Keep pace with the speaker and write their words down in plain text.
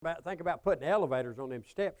Think about putting elevators on them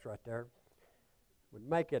steps right there. Would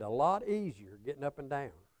make it a lot easier getting up and down.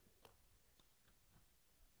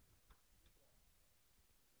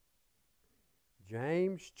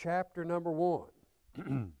 James chapter number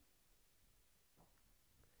 1.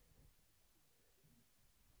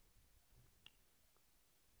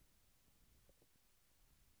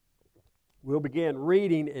 We'll begin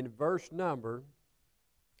reading in verse number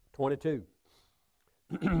 22.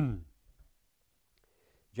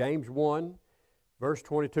 James 1, verse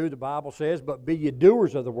 22, the Bible says, "But be ye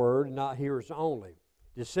doers of the word, and not hearers only,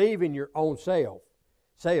 deceiving your own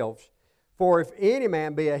selves. For if any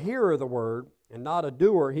man be a hearer of the word, and not a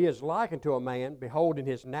doer, he is like unto a man beholding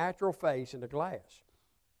his natural face in the glass.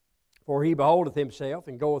 For he beholdeth himself,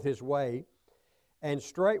 and goeth his way, and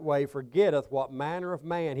straightway forgetteth what manner of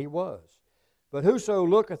man he was. But whoso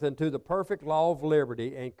looketh unto the perfect law of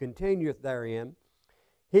liberty, and continueth therein,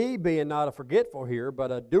 he being not a forgetful hearer, but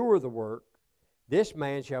a doer of the work, this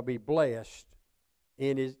man shall be blessed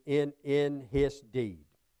in his deed."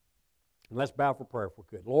 And let's bow for prayer if we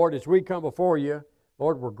could. Lord, as we come before you,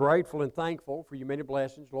 Lord, we're grateful and thankful for your many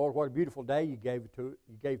blessings. Lord, what a beautiful day you gave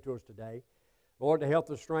to us today. Lord, the health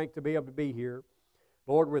and strength to be able to be here.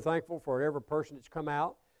 Lord, we're thankful for every person that's come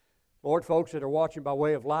out. Lord, folks that are watching by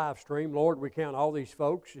way of live stream, Lord, we count all these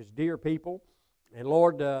folks as dear people. And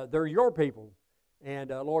Lord, they're your people. And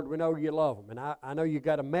Lord, we know you love them. And I know you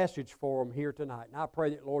got a message for them here tonight. And I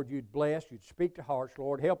pray that, Lord, you'd bless, you'd speak to hearts.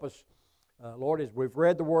 Lord, help us, Lord, as we've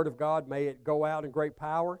read the Word of God, may it go out in great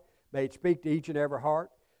power. May it speak to each and every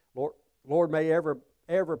heart. Lord, may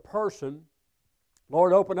every person,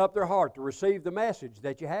 Lord, open up their heart to receive the message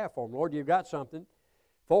that you have for them. Lord, you've got something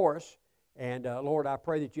for us. And Lord, I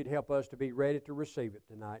pray that you'd help us to be ready to receive it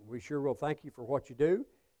tonight. And we sure will thank you for what you do.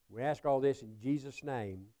 We ask all this in Jesus'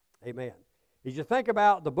 name. Amen. As you think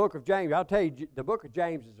about the book of James, I'll tell you, the book of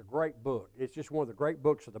James is a great book. It's just one of the great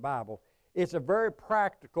books of the Bible. It's a very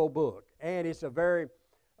practical book, and it's a very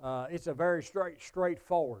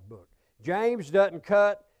straightforward book. James doesn't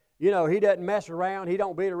cut, he doesn't mess around. He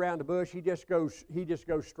don't beat around the bush. He just goes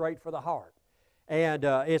straight for the heart. And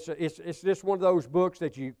it's just one of those books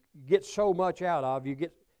that you get so much out of.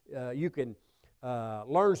 You can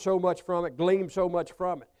learn so much from it, glean so much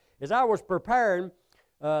from it. As I was preparing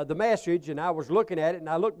the message, and I was looking at it, and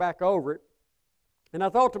I looked back over it, and I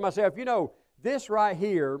thought to myself, this right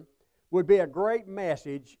here would be a great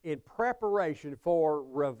message in preparation for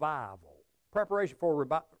revival. Preparation for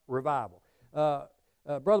revival.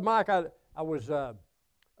 Brother Mike, I was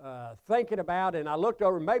thinking about, and I looked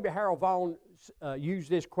over, maybe Harold Vaughn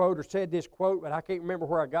used this quote or said this quote, but I can't remember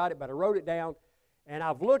where I got it, but I wrote it down, and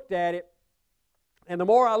I've looked at it, and the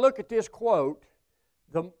more I look at this quote,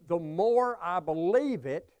 the more I believe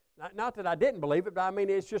it. Not that I didn't believe it, but I mean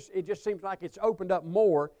it just seems like it's opened up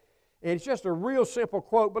more. And it's just a real simple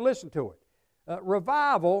quote, but listen to it.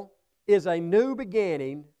 Revival is a new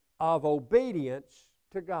beginning of obedience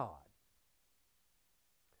to God.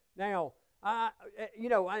 Now,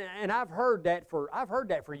 and I've heard that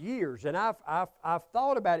for years, and I've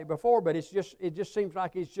thought about it before, but it just seems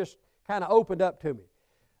like it's just kind of opened up to me.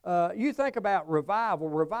 You think about revival.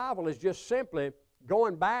 Revival is just simply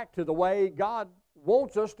going back to the way God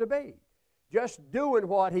wants us to be. Just doing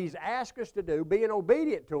what He's asked us to do, being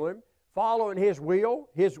obedient to Him, following His will,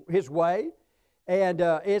 His way. And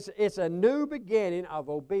it's a new beginning of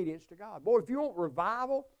obedience to God. Boy, if you want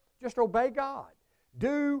revival, just obey God.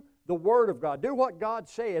 Do the Word of God. Do what God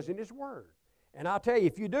says in His Word. And I'll tell you,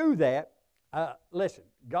 if you do that, listen,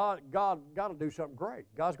 God will do something great.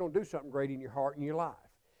 God's going to do something great in your heart and your life.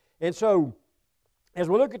 And so, as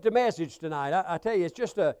we look at the message tonight, I tell you,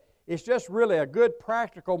 it's just really a good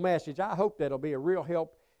practical message. I hope that'll be a real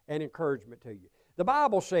help and encouragement to you. The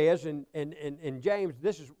Bible says, in James,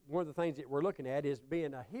 this is one of the things that we're looking at, is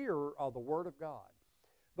being a hearer of the Word of God.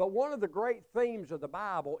 But one of the great themes of the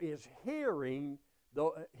Bible is hearing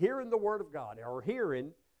the Word of God, or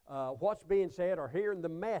hearing what's being said, or hearing the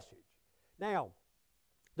message. Now,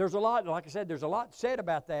 there's a lot, like I said, there's a lot said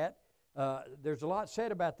about that. There's a lot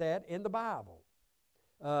said about that in the Bible.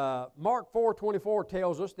 Mark 4:24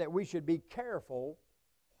 tells us that we should be careful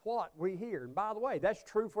what we hear. And by the way, that's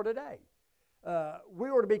true for today. We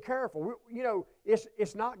ought to be careful.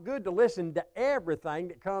 It's not good to listen to everything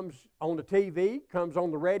that comes on the TV, comes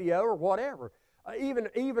on the radio, or whatever, even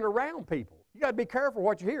around people. You got to be careful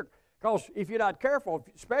what you hear, because if you're not careful,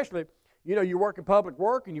 especially, you work in public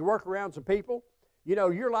work and you work around some people,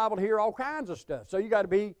 you're liable to hear all kinds of stuff. So you got to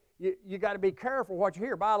be careful what you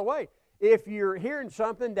hear. By the way, if you're hearing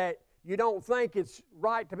something that you don't think it's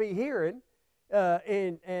right to be hearing,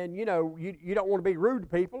 and you know, you don't want to be rude to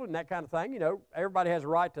people and that kind of thing. You know, everybody has a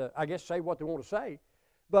right to, I guess, say what they want to say.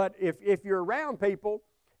 But if you're around people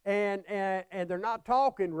and they're not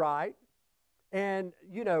talking right, and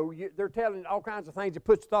you know they're telling all kinds of things that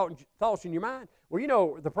puts thoughts in your mind, well, you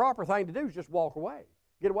know, the proper thing to do is just walk away,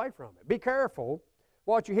 get away from it. Be careful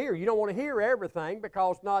what you hear. You don't want to hear everything,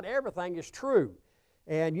 because not everything is true,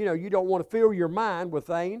 and you know you don't want to fill your mind with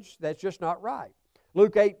things that's just not right.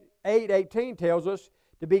 Luke 8:18 tells us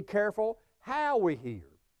to be careful how we hear.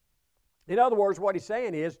 In other words, what he's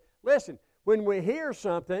saying is, listen, when we hear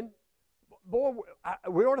something, boy,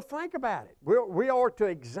 we ought to think about it. We ought to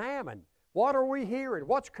examine, what are we hearing?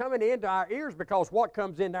 What's coming into our ears? Because what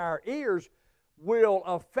comes into our ears will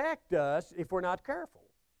affect us if we're not careful.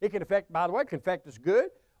 It can affect, by the way, it can affect us good,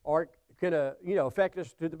 or it can affect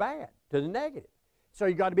us to the bad, to the negative. So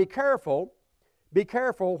you got to be careful. Be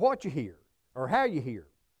careful what you hear or how you hear.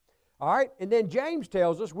 All right, and then James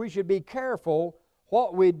tells us we should be careful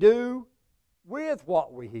what we do with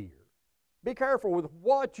what we hear. Be careful with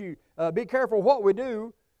be careful what we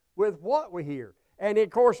do with what we hear. And of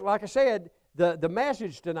course, like I said, the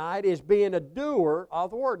message tonight is being a doer of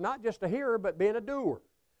the word, not just a hearer, but being a doer.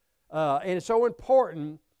 And it's so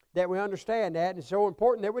important that we understand that, and it's so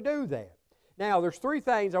important that we do that. Now, there's three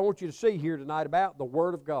things I want you to see here tonight about the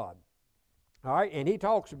Word of God. All right, and he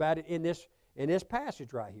talks about it in this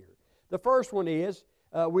passage right here. The first one is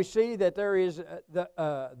we see that there is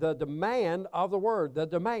the demand of the Word, the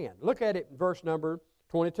demand. Look at it in verse number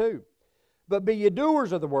 22. But be ye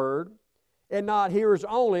doers of the Word, and not hearers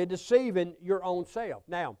only, deceiving your own self.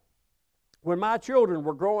 Now, when my children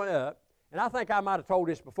were growing up, and I think I might have told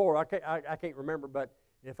this before, I can't remember, but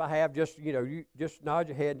if I have, you just nod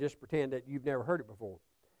your head and just pretend that you've never heard it before.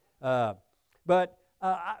 But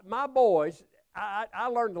my boys, I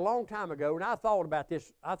learned a long time ago, and I thought about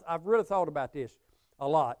this. I've really thought about this a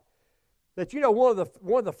lot. That one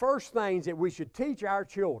of the first things that we should teach our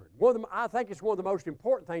children, I think it's one of the most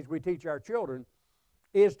important things we teach our children,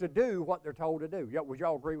 is to do what they're told to do. Would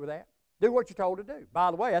y'all agree with that? Do what you're told to do.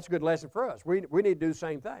 By the way, that's a good lesson for us. We need to do the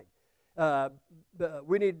same thing.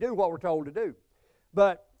 We need to do what we're told to do.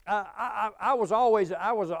 But I was always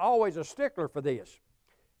a stickler for this,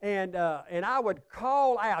 and I would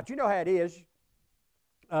call out. You know how it is.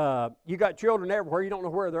 You got children everywhere. You don't know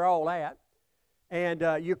where they're all at, and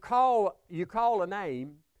you call a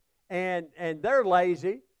name, and they're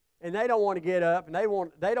lazy, and they don't want to get up, and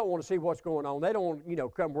they don't want to see what's going on. They don't want to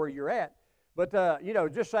come where you're at. But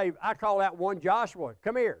just say, I call out one, Joshua.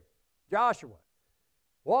 Come here, Joshua.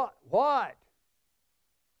 What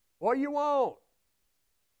do you want?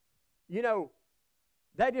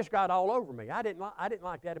 That just got all over me. I didn't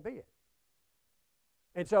like that a bit.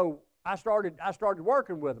 And so I started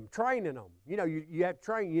working with them, training them. You have to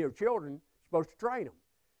train. Children, supposed to train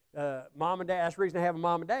them. Mom and dad. That's the reason they have a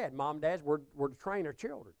mom and dad. Mom and dads were to train their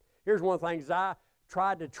children. Here's one of the things I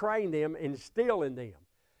tried to train them, instill in them,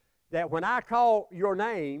 that when I call your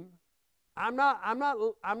name, I'm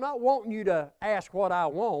not wanting you to ask what I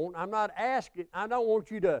want. I don't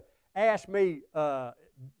want you to ask me,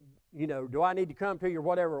 do I need to come to you or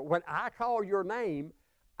whatever. When I call your name,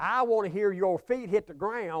 I want to hear your feet hit the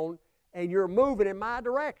ground and you're moving in my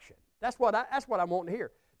direction. That's what I'm wanting to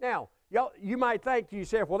hear. Now, you might think to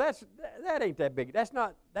yourself, well, that ain't that big. That's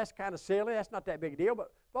kind of silly. That's not that big a deal.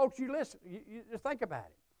 But folks, you listen. You just think about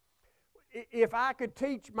it. If I could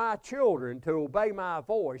teach my children to obey my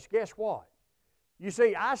voice, guess what? You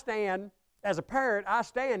see, as a parent, I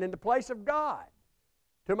stand in the place of God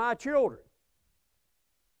to my children.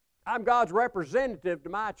 I'm God's representative to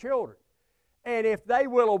my children. And if they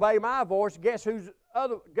will obey my voice, guess whose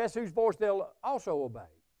voice they'll also obey?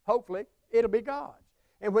 Hopefully, it'll be God's.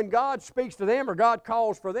 And when God speaks to them or God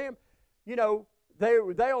calls for them, they'll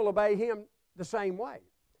obey Him the same way.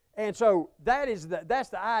 And so that's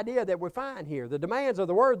the idea that we find here. The demands of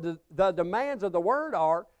the Word, the demands of the Word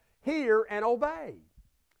are hear and obey.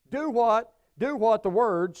 Do what the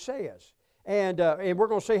Word says. And we're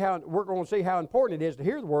going to see how important it is to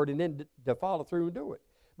hear the Word and then to follow through and do it.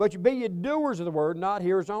 But you be ye doers of the Word, not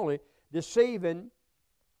hearers only, deceiving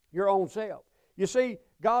your own self. You see,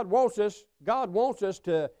 God wants us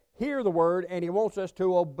to hear the Word, and He wants us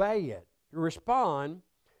to obey it, to respond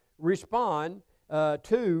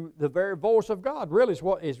to the very voice of God. Really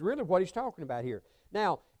is really what He's talking about here.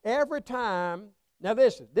 Now, every time. Now,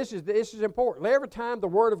 this is important. Every time the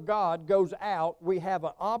Word of God goes out, we have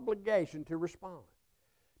an obligation to respond.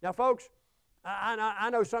 Now, folks, I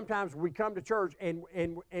know sometimes we come to church and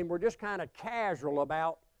we're just kind of casual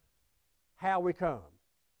about how we come.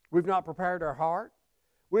 We've not prepared our heart.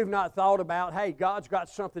 We've not thought about, hey, God's got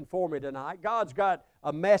something for me tonight. God's got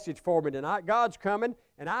a message for me tonight. God's coming,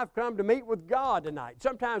 and I've come to meet with God tonight.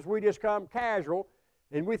 Sometimes we just come casual,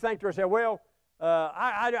 and we think to ourselves, well,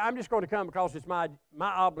 I'm just going to come because it's my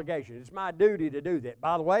obligation. It's my duty to do that.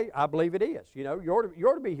 By the way, I believe it is. You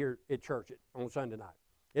ought to be here at church on Sunday night.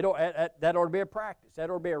 That ought to be a practice. That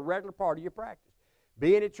ought to be a regular part of your practice.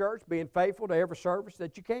 Being at church, being faithful to every service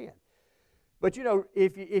that you can. But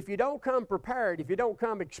if you don't come prepared, if you don't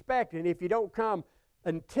come expecting, if you don't come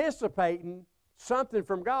anticipating something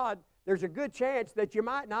from God, there's a good chance that you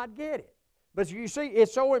might not get it. But you see,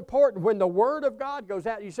 it's so important when the Word of God goes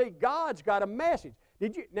out. You see, God's got a message.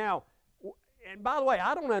 Now, and by the way,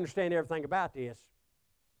 I don't understand everything about this,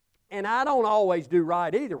 and I don't always do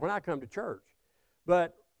right either when I come to church.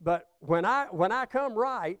 But when I come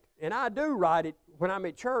right, and I do right it when I'm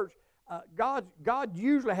at church, God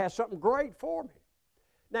usually has something great for me.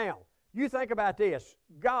 Now, you think about this.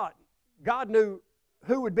 God knew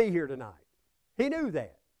who would be here tonight. He knew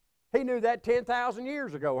that. He knew that 10,000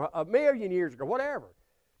 years ago, a million years ago, whatever.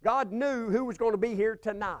 God knew who was going to be here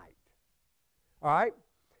tonight. All right?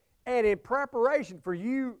 And in preparation for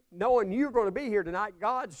you, knowing you're going to be here tonight,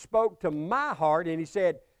 God spoke to my heart and He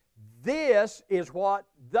said, this is what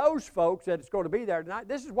those folks that is going to be there tonight,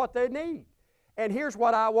 this is what they need. And here's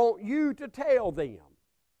what I want you to tell them.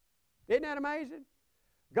 Isn't that amazing?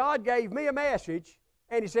 God gave me a message,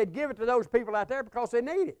 and He said, give it to those people out there because they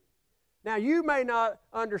need it. Now, you may not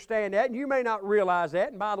understand that, and you may not realize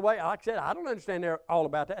that. And by the way, like I said, I don't understand all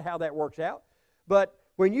about that, how that works out. But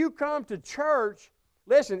when you come to church,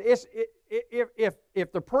 listen,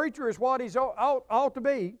 if the preacher is what he ought to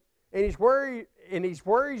be, and he's where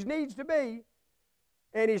he needs to be,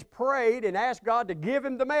 and he's prayed and asked God to give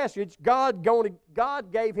him the message, God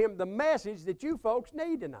gave him the message that you folks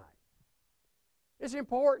need tonight. It's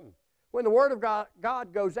important. When the Word of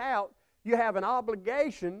God goes out, you have an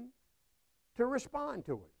obligation to respond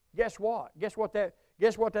to it. Guess what? Guess what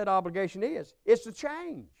that obligation is? It's to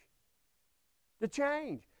change. To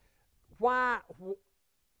change. Why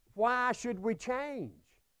should we change?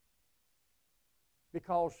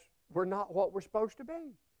 Because we're not what we're supposed to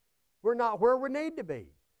be. We're not where we need to be.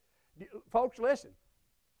 Folks, listen.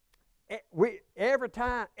 Every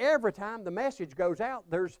time the message goes out,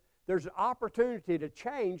 there's an opportunity to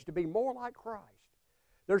change to be more like Christ.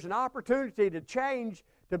 There's an opportunity to change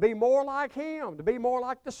to be more like Him, to be more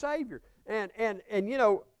like the Savior. And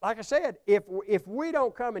like I said, if we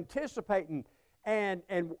don't come anticipating and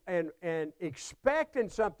expecting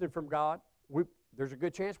something from God, there's a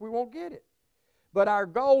good chance we won't get it. But our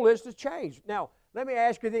goal is to change. Now, let me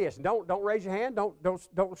ask you this. Don't raise your hand.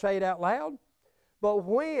 Don't say it out loud. But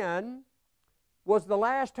when was the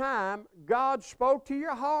last time God spoke to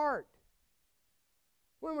your heart?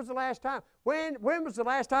 When was the last time? When was the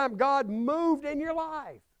last time God moved in your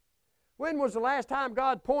life? When was the last time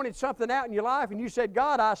God pointed something out in your life and you said,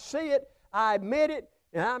 God, I see it, I admit it,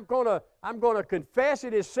 and I'm going to confess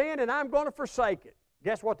it as sin, and I'm going to forsake it?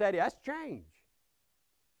 Guess what that is? That's change.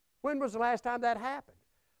 When was the last time that happened?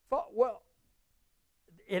 Well,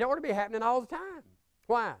 it ought to be happening all the time.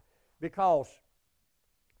 Why? Because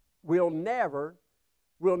we'll never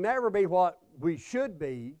be what we should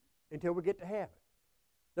be until we get to heaven.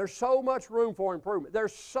 There's so much room for improvement.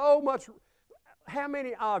 There's so much. How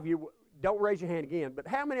many of you, don't raise your hand again, but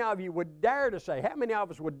how many of you would dare to say, how many of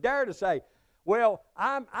us would dare to say, well,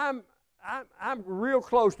 I'm real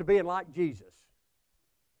close to being like Jesus?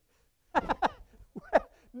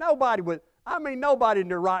 Nobody would. I mean, nobody in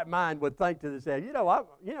their right mind would think to themselves,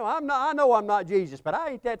 I know I'm not Jesus, but I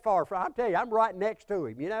ain't that far from. I'm telling you, I'm right next to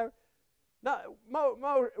Him.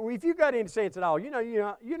 No, if you got any sense at all, you're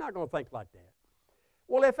not going to think like that.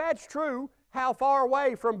 Well, if that's true, how far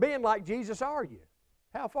away from being like Jesus are you?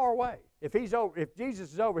 How far away? If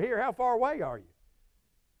Jesus is over here, how far away are you?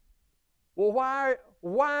 Well, why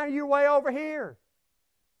are you way over here?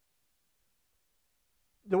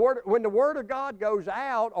 When the Word of God goes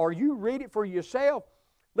out, or you read it for yourself,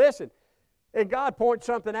 listen, and God points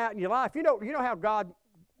something out in your life. You know how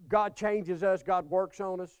God changes us, God works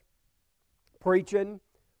on us? Preaching,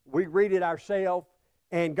 we read it ourselves,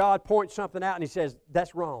 and God points something out and He says,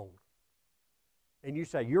 that's wrong. And you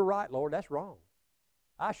say, you're right, Lord, that's wrong.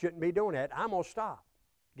 I shouldn't be doing that. I'm going to stop.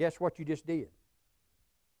 Guess what you just did?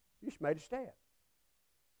 You just made a step.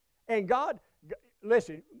 And God,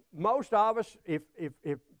 listen, most of us, if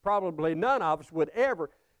probably none of us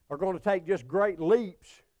are going to take just great leaps.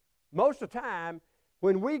 Most of the time,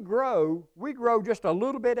 when we grow just a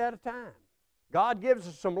little bit at a time. God gives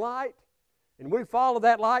us some light, and we follow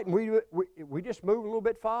that light, and we just move a little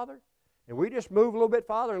bit farther, and we just move a little bit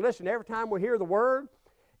farther. And listen, every time we hear the Word,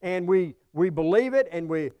 and we believe it and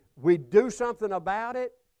we do something about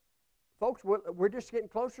it, folks, we're just getting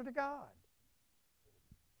closer to God.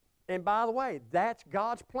 And by the way, that's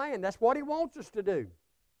God's plan. That's what He wants us to do.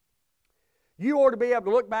 You ought to be able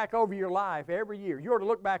to look back over your life every year. You ought to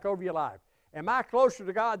look back over your life. Am I closer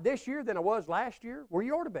to God this year than I was last year? Well,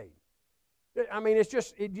 you ought to be. I mean,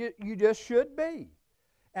 you just should be.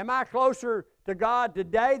 Am I closer to God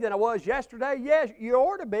today than I was yesterday? Yes, you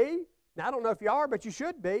ought to be. Now, I don't know if you are, but you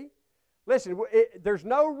should be. Listen, there's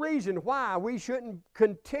no reason why we shouldn't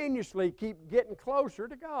continuously keep getting closer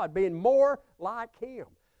to God, being more like Him.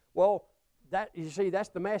 Well, you see, that's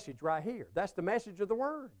the message right here. That's the message of the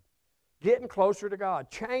Word. Getting closer to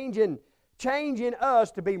God, changing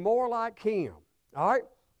us to be more like Him. All right.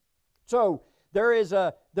 So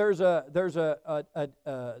the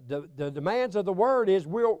demands of the Word is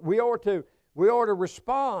we ought to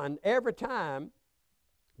respond every time.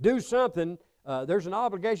 Do something. There's an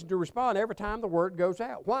obligation to respond every time the Word goes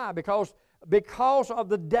out. Why? Because of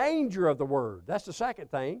the danger of the Word. That's the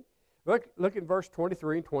second thing. Look at verse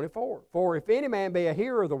 23 and 24. For if any man be a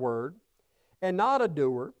hearer of the Word and not a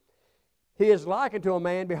doer, he is likened to a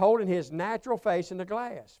man beholding his natural face in the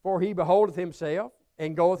glass. For he beholdeth himself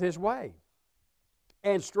and goeth his way,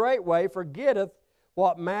 and straightway forgetteth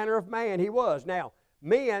what manner of man he was. Now,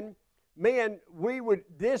 men, we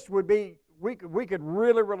could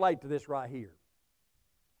really relate to this right here.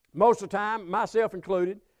 Most of the time, myself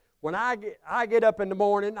included, when I get up in the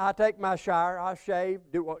morning, I take my shower, I shave,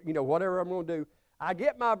 do whatever I'm going to do. I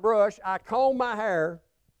get my brush, I comb my hair,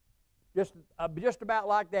 just about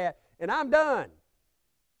like that, and I'm done.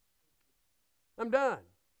 I'm done.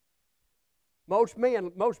 Most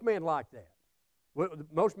men like that.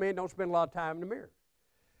 Most men don't spend a lot of time in the mirror.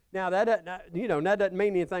 Now that doesn't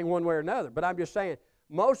mean anything one way or another. But I'm just saying,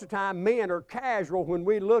 most of the time, men are casual when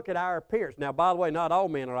we look at our appearance. Now, by the way, not all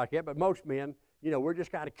men are like that, but most men, we're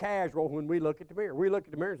just kind of casual when we look at the mirror. We look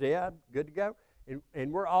at the mirror and say, "Yeah, I'm good to go,"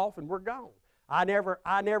 and we're off and we're gone. I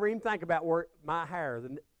never even think about my hair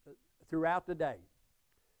throughout the day.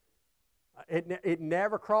 It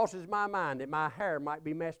never crosses my mind that my hair might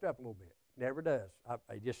be messed up a little bit. Never does.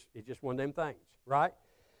 It's just one of them things, right?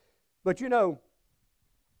 But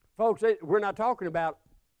folks, we're not talking about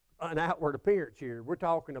an outward appearance here. We're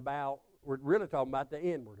really talking about the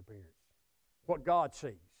inward appearance. What God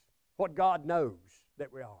sees. What God knows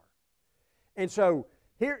that we are. And so,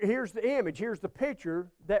 here's the image. Here's the picture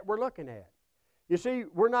that we're looking at. You see,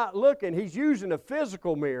 we're not looking. He's using a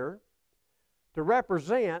physical mirror to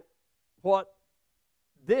represent what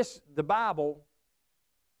the Bible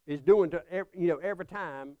is doing to every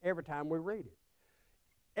time we read it.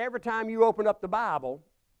 Every time you open up the Bible,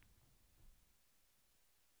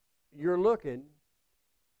 you're looking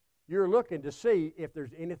to see if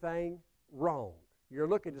there's anything wrong. You're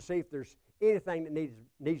looking to see if there's anything that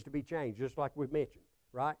needs to be changed, just like we've mentioned,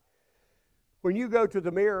 right? When you go to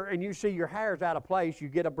the mirror and you see your hair's out of place, you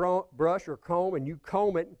get a brush or comb and you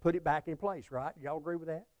comb it and put it back in place, right? Y'all agree with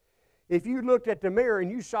that? If you looked at the mirror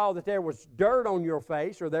and you saw that there was dirt on your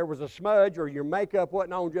face or there was a smudge or your makeup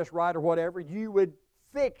wasn't on just right or whatever, you would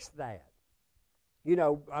fix that. We're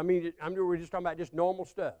just talking about just normal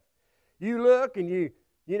stuff. You look and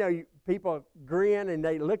people grin and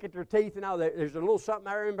they look at their teeth and all. There's a little something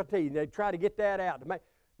there in my teeth. And they try to get that out.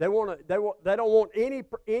 They don't want any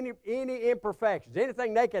imperfections.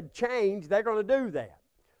 Anything they could change, they're going to do that.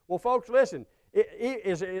 Well, folks, listen.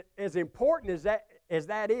 As important as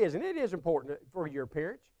that is, and it is important for your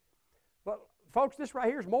appearance, but folks, this right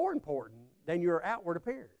here is more important than your outward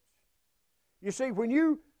appearance. You see, when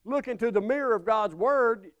you look into the mirror of God's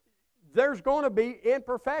Word, there's going to be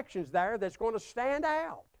imperfections there that's going to stand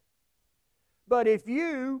out. But if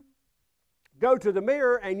you go to the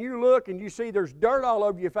mirror and you look and you see there's dirt all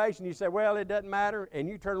over your face and you say, "Well, it doesn't matter," and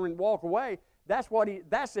you turn and walk away,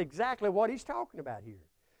 that's exactly what he's talking about here.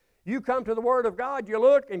 You come to the Word of God, you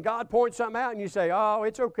look, and God points something out, and you say, "Oh,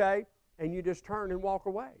 it's okay," and you just turn and walk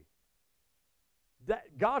away.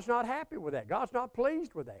 God's not happy with that. God's not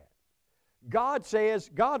pleased with that.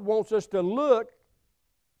 God wants us to look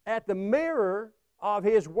at the mirror of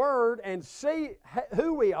His Word and see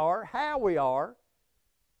who we are, how we are,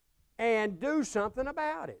 and do something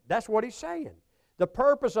about it. That's what He's saying. The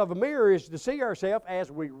purpose of a mirror is to see ourselves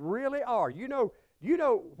as we really are. You know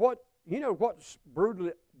what's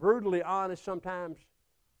brutally honest sometimes?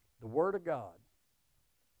 The Word of God.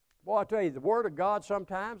 Boy, I tell you, the Word of God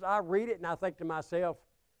sometimes, I read it and I think to myself,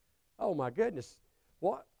 "Oh my goodness,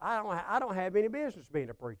 what? I don't have any business being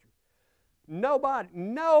a preacher." Nobody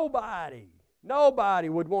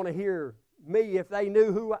would want to hear me if they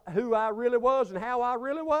knew who I really was and how I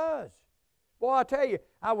really was. Boy, I tell you,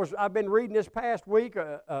 I've been reading this past week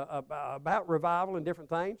about revival and different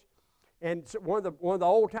things. And so one of the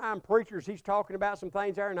old-time preachers, he's talking about some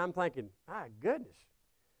things there, and I'm thinking, my goodness.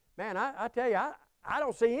 Man, I tell you, I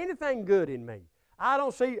don't see anything good in me. I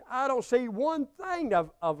don't see one thing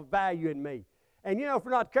of value in me. And, you know, if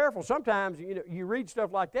we're not careful, sometimes, you know, you read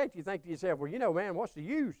stuff like that, you think to yourself, well, you know, man, what's the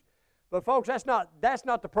use? But, folks, that's not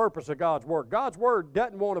the purpose of God's Word. God's Word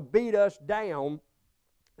doesn't want to beat us down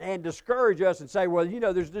and discourage us and say, well, you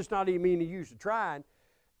know, there's just not even any use of trying.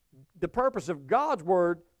 The purpose of God's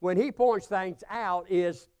Word, when He points things out,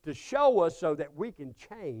 is to show us so that we can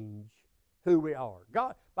change who we are.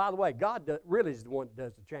 God, by the way, God really is the one that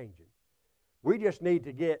does the changing. We just need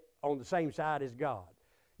to get on the same side as God.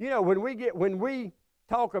 You know, when we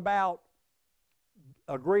talk about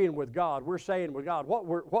agreeing with God, we're saying with God, what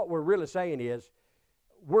we're really saying is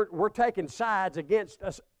we're taking sides against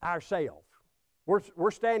us ourselves.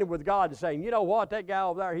 We're standing with God and saying, you know what, that guy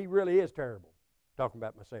over there, he really is terrible. Talking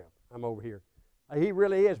about myself. I'm over here. He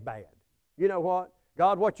really is bad. You know what?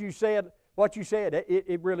 God, what you said,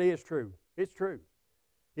 it really is true. It's true.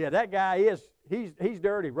 Yeah, that guy he's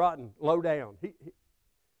dirty, rotten, low down.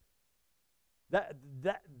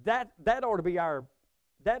 That ought to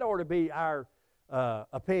be our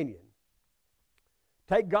opinion.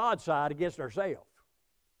 Take God's side against ourselves,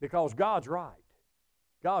 because God's right.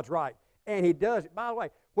 God's right, and He does it. By the way,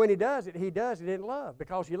 when He does it in love,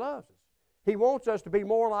 because He loves us. He wants us to be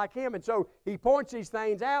more like Him, and so He points these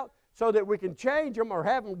things out so that we can change them or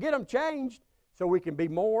get them changed so we can be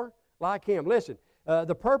more like Him. Listen,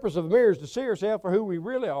 the purpose of a mirror is to see ourselves for who we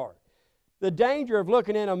really are. The danger of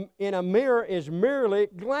looking in a mirror is merely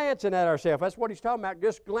glancing at ourselves. That's what he's talking about,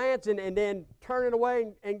 just glancing and then turning away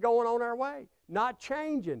and going on our way, not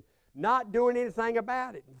changing, not doing anything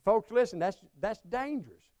about it. Folks, listen, that's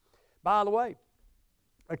dangerous. By the way,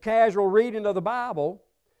 a casual reading of the Bible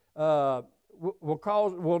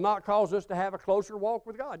will not cause us to have a closer walk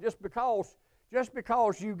with God. Just because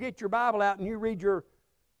you get your Bible out and you read your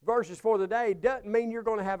verses for the day doesn't mean you're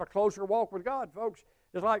going to have a closer walk with God, folks.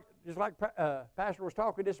 Just like Pastor was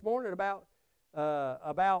talking this morning about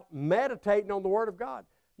meditating on the Word of God.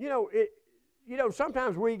 You know,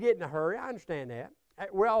 sometimes we get in a hurry. I understand that.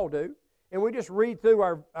 We all do. And we just read through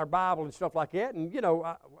our Bible and stuff like that. And, you know,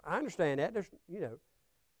 I understand that.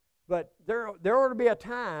 But there ought to be a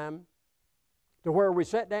time to where we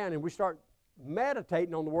sit down and we start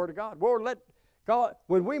meditating on the Word of God.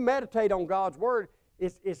 When we meditate on God's Word,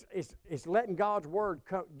 it's letting God's Word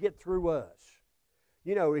get through us.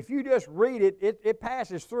 You know, if you just read it, it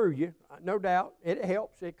passes through you, no doubt. It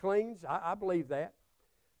helps, it cleans, I believe that.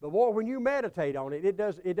 But boy, when you meditate on it, it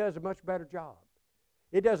does a much better job.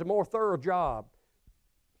 It does a more thorough job,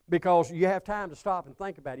 because you have time to stop and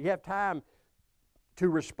think about it. You have time to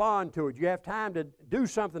respond to it. You have time to do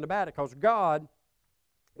something about it, because God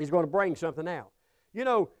is going to bring something out. You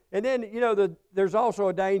know, and then, you know, there's also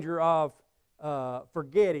a danger of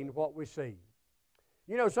forgetting what we see.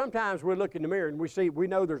 You know, sometimes we look in the mirror and we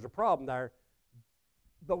know there's a problem there,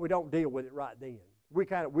 but we don't deal with it right then.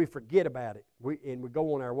 We forget about it, and we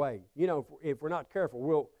go on our way. You know, if we're not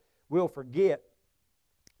careful, we'll forget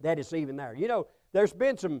that it's even there. You know, there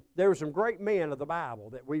were some great men of the Bible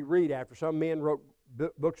that we read after. Some men wrote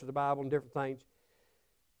books of the Bible and different things,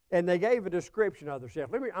 and they gave a description of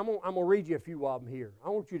themselves. I'm going to read you a few of them here. I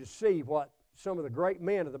want you to see what some of the great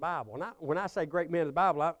men of the Bible. And when I say great men of the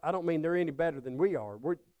Bible, I don't mean they're any better than we are.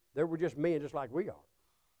 They were just men just like we are.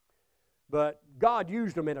 But God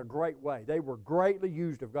used them in a great way. They were greatly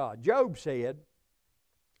used of God. Job said,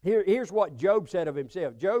 here's what Job said of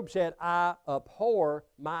himself. Job said, I abhor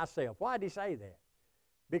myself. Why did he say that?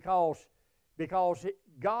 Because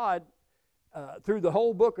God, through the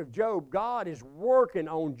whole book of Job, God is working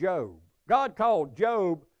on Job. God called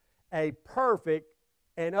Job a perfect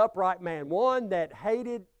and upright man, one that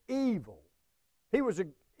hated evil. He was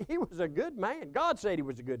a good man. God said he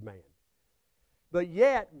was a good man. But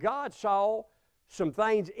yet, God saw some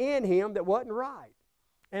things in him that wasn't right.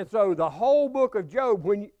 And so the whole book of Job,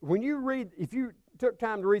 when you read, if you took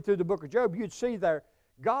time to read through the book of Job, you'd see there,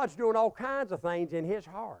 God's doing all kinds of things in his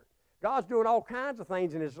heart. God's doing all kinds of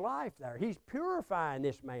things in his life there. He's purifying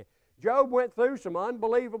this man. Job went through some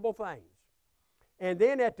unbelievable things. And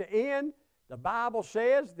then at the end, the Bible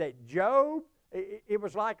says that Job, it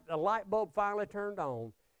was like the light bulb finally turned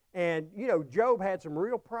on. And, you know, Job had some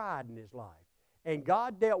real pride in his life. And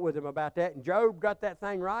God dealt with him about that. And Job got that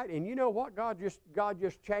thing right. And you know what? God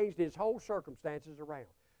just changed his whole circumstances around.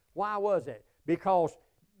 Why was that? Because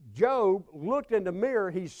Job looked in the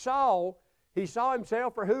mirror. He saw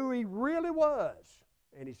himself for who he really was.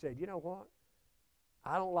 And he said, you know what?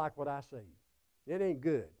 I don't like what I see. It ain't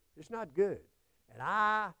good. It's not good. And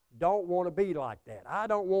I don't want to be like that. I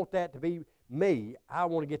don't want that to be me. I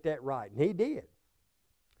want to get that right. And he did.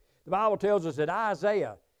 The Bible tells us that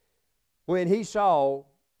Isaiah, when he saw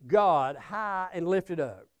God high and lifted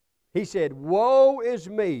up, he said, "Woe is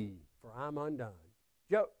me, for I'm undone."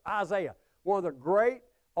 Isaiah, one of the great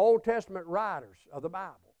Old Testament writers of the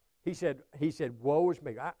Bible, he said, "Woe is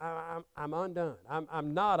me. I'm undone.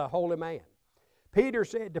 I'm not a holy man." Peter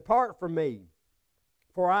said, "Depart from me,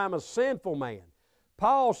 for I am a sinful man."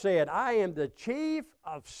 Paul said, "I am the chief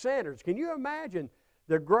of sinners." Can you imagine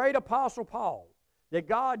the great apostle Paul that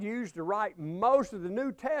God used to write most of the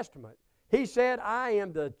New Testament? He said, "I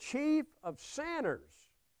am the chief of sinners."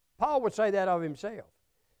 Paul would say that of himself.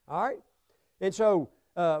 All right? And so,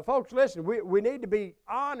 folks, listen, we need to be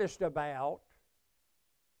honest about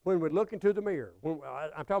when we look into the mirror.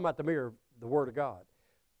 I'm talking about the mirror, the Word of God.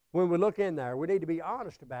 When we look in there, we need to be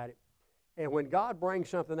honest about it. And when God brings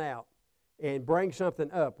something out and brings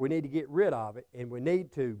something up, we need to get rid of it, and we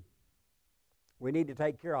need to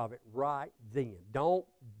take care of it right then. Don't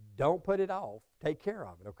put it off. Take care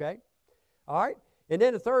of it, okay? All right? And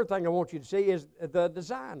then the third thing I want you to see is the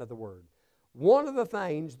design of the Word. One of the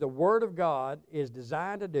things the Word of God is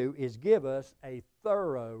designed to do is give us a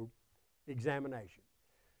thorough examination.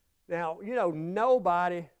 Now, you know,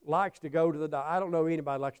 nobody likes to go to the doctor. I don't know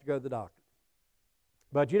anybody likes to go to the doctor.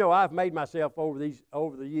 But, you know, I've made myself over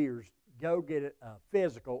the years go get a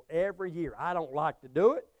physical every year. I don't like to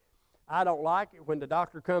do it. I don't like it when the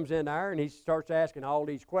doctor comes in there and he starts asking all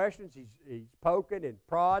these questions. He's poking and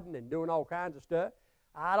prodding and doing all kinds of stuff.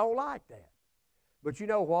 I don't like that. But you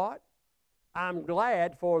know what? I'm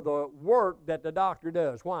glad for the work that the doctor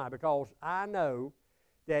does. Why? Because I know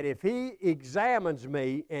that if he examines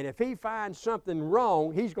me and if he finds something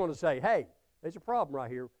wrong, he's going to say, "Hey, there's a problem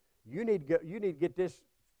right here. You need to get this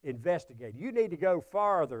investigated. You need to go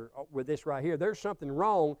farther with this right here. There's something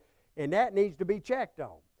wrong, and that needs to be checked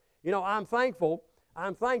on." You know, I'm thankful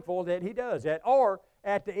that he does that. Or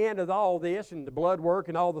at the end of all this and the blood work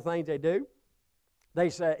and all the things they do, he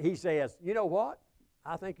says, "You know what?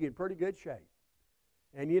 I think you're in pretty good shape."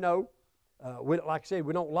 And you know, like I said,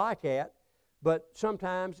 we don't like that, but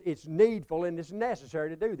sometimes it's needful and it's necessary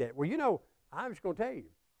to do that. Well, you know, I'm just going to tell you,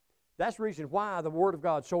 that's the reason why the Word of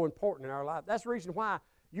God is so important in our life. That's the reason why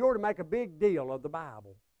you ought to make a big deal of the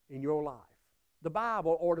Bible in your life. The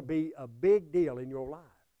Bible ought to be a big deal in your life.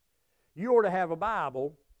 You ought to have a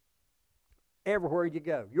Bible everywhere you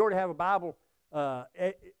go. You ought to have a Bible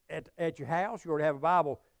at your house. You ought to have a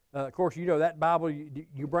Bible. Of course, you know that Bible,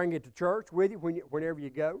 you bring it to church with you whenever you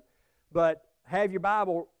go. But have your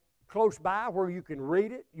Bible close by where you can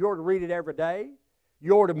read it. You ought to read it every day.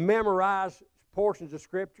 You ought to memorize portions of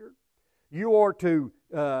Scripture. You ought to,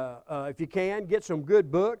 if you can, get some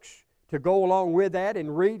good books to go along with that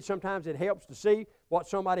and read. Sometimes it helps to see what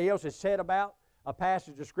somebody else has said about a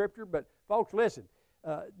passage of Scripture. But, folks, listen,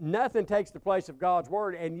 nothing takes the place of God's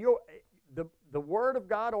Word, and the Word of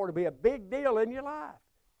God ought to be a big deal in your life.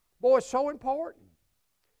 Boy, it's so important.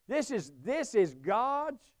 This is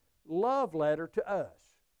God's love letter to us,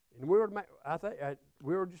 and we ought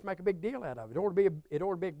to just make a big deal out of it. It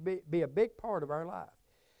ought to be a big part of our life.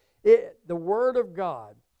 The Word of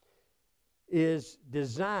God is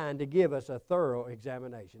designed to give us a thorough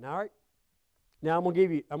examination. All right. Now I'm gonna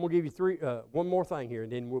give you one more thing here,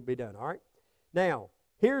 and then we'll be done. All right. Now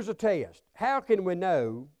here's a test. How can we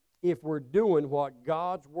know if we're doing what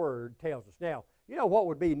God's Word tells us? Now, you know what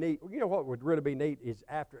would be neat? You know what would really be neat is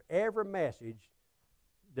after every message,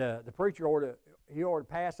 the preacher ought to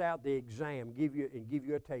pass out the exam, give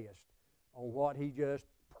you a test on what he just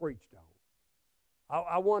preached on.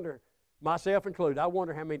 I wonder, myself included, I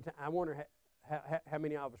wonder how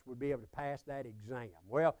many of us would be able to pass that exam.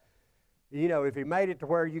 Well, you know, if he made it to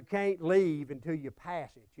where you can't leave until you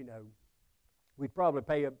pass it, you know, we'd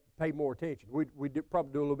probably pay more attention. We'd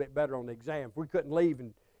probably do a little bit better on the exam if we couldn't leave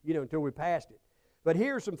until we passed it. But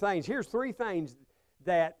here's some things. Here's 3 things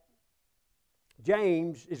that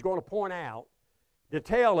James is going to point out to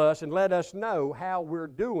tell us and let us know how we're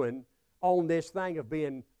doing on this thing of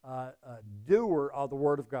being a doer of the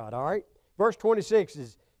Word of God. All right? Verse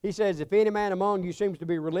 26 he says, "If any man among you seems to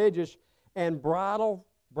be religious and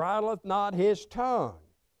bridleth not his tongue,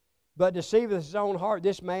 but deceiveth his own heart,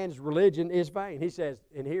 this man's religion is vain." He says,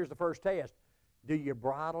 and here's the first test, do you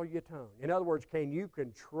bridle your tongue? In other words, can you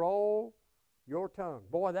control your tongue?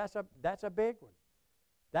 Boy, that's a big one.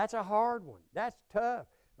 That's a hard one. That's tough.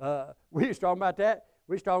 We was talking about that.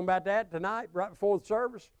 We was talking about that tonight, right before the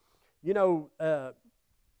service. You know,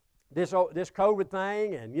 this COVID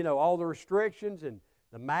thing, and you know all the restrictions and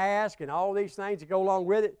the mask and all these things that go along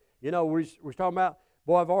with it. You know, we was talking about,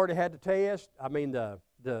 boy, I've already had the test. I mean, the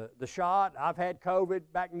shot. I've had COVID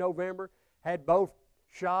back in November, had both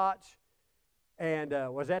shots, and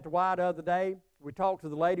was at the Y the other day. We talked to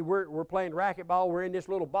the lady. We're playing racquetball. We're in this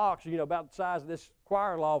little box, you know, about the size of this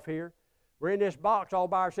choir loft here. We're in this box all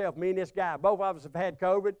by ourselves, me and this guy. Both of us have had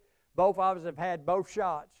COVID. Both of us have had both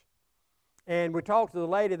shots. And we talked to the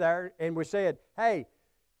lady there, and we said, hey,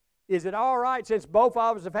 is it all right, since both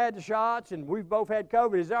of us have had the shots and we've both had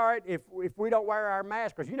COVID, is it all right if we don't wear our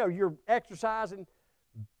mask? Because, you know, you're exercising,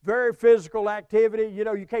 very physical activity. You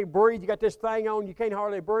know, you can't breathe. You got this thing on. You can't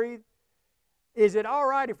hardly breathe. Is it all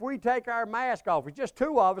right if we take our mask off? It's just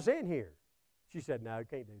two of us in here. She said, no, you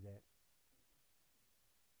can't do that.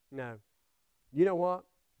 No. You know what?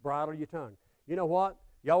 Bridle your tongue. You know what?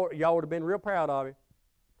 Y'all would have been real proud of me,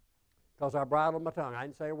 because I bridled my tongue. I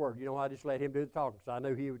didn't say a word. You know, I just let him do the talking. So I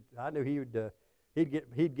knew he'd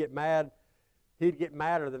get mad. He'd get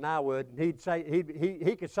madder than I would, and he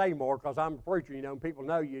could say more, because I'm a preacher. You know, and people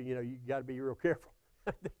know you. You know, you got to be real careful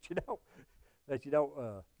that you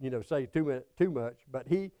don't say too much. But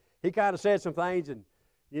he kind of said some things, and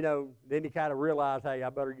you know, then he kind of realized, hey, I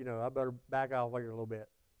better back off here a little bit.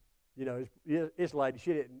 You know, this lady,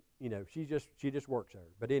 she didn't. You know, she just works there.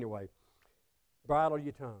 But anyway, bridle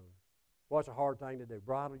your tongue. What's a hard thing to do?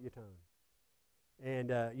 Bridle your tongue.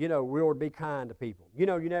 And, you know, we ought to be kind to people. You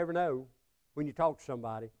know, you never know when you talk to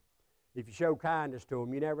somebody, if you show kindness to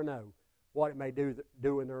them, you never know what it may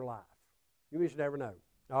do in their life. You just never know.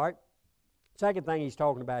 All right? Second thing he's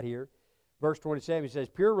talking about here, verse 27, he says,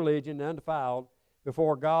 pure religion and undefiled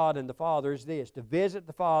before God and the Father is this, to visit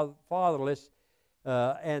the fatherless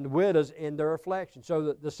and widows in their affliction.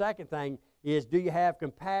 So the second thing is, do you have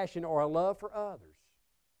compassion or a love for others?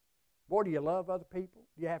 Boy, do you love other people?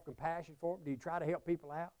 Do you have compassion for them? Do you try to help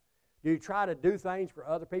people out? Do you try to do things for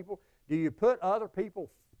other people? Do you put other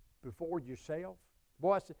people before yourself?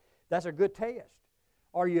 Boy, that's a good test.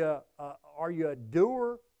 Are you a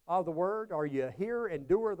doer of the Word? Are you a hearer and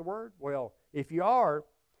doer of the Word? Well, if you are,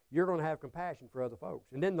 you're going to have compassion for other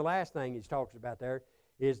folks. And then the last thing he talks about there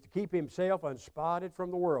is to keep himself unspotted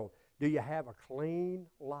from the world. Do you have a clean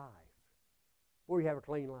life? Boy, you have a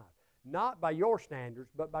clean life. Not by your standards,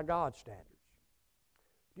 but by God's standards.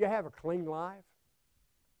 Do you have a clean life?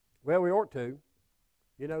 Well, we ought to.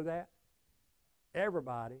 You know that?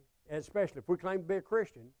 Everybody, especially if we claim to be a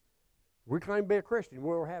Christian,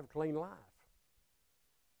 we'll have a clean life.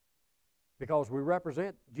 Because we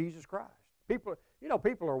represent Jesus Christ. People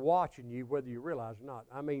are watching you whether you realize it or not.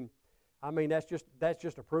 I mean that's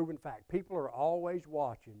just a proven fact. People are always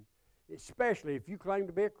watching, especially if you claim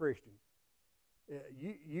to be a Christian.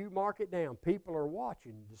 You mark it down. People are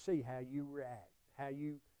watching to see how you react, how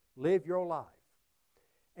you live your life.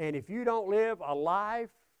 And if you don't live a life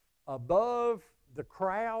above the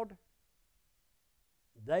crowd,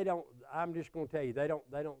 they don't. I'm just going to tell you, they don't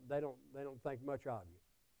think much of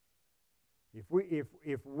you.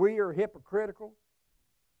 If we are hypocritical,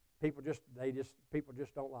 people just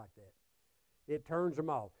don't like that. It turns them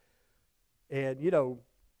off. And you know,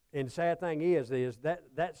 and the sad thing is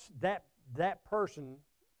that person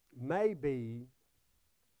may be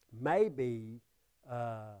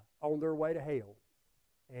on their way to hell,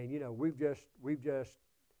 and you know we've just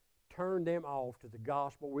turned them off to the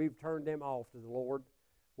gospel. We've turned them off to the Lord.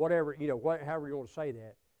 Whatever however you want to say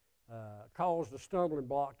that, caused a stumbling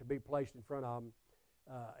block to be placed in front of them,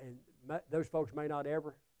 and those folks may not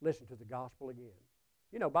ever listen to the gospel again.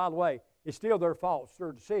 You know, by the way, it's still their fault, it's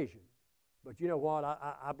their decision. But you know what?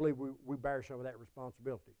 I believe we bear some of that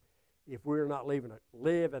responsibility if we're not living a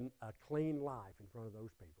clean life in front of those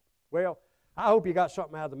people. Well, I hope you got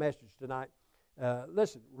something out of the message tonight.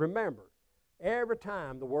 Listen, remember, every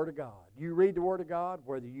time the Word of God, you read the Word of God,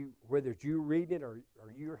 whether it's you reading it or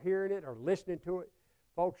you're hearing it or listening to it,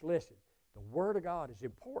 folks, listen. The Word of God is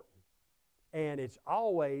important, and it's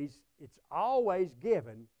always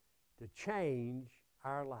given to change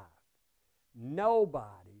our life.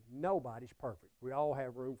 Nobody's perfect. We all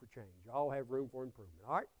have room for change. All have room for improvement.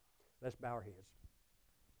 All right? Let's bow our heads.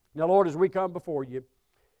 Now, Lord, as we come before you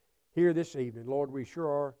here this evening, Lord, we sure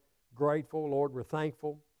are grateful. Lord, we're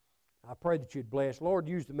thankful. I pray that you'd bless. Lord,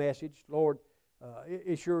 use the message. Lord,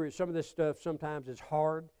 it sure is. Some of this stuff sometimes is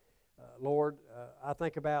hard. Lord, I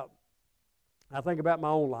think about my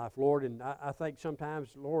own life, Lord, and I think sometimes,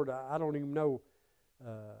 Lord, I don't even know,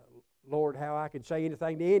 Lord, how I can say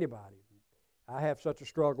anything to anybody. I have such a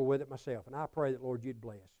struggle with it myself, and I pray that, Lord, you'd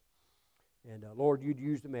bless. And, Lord, you'd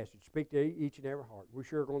use the message. Speak to each and every heart. We're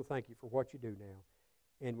sure going to thank you for what you do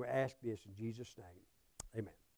now. And we ask this in Jesus' name. Amen.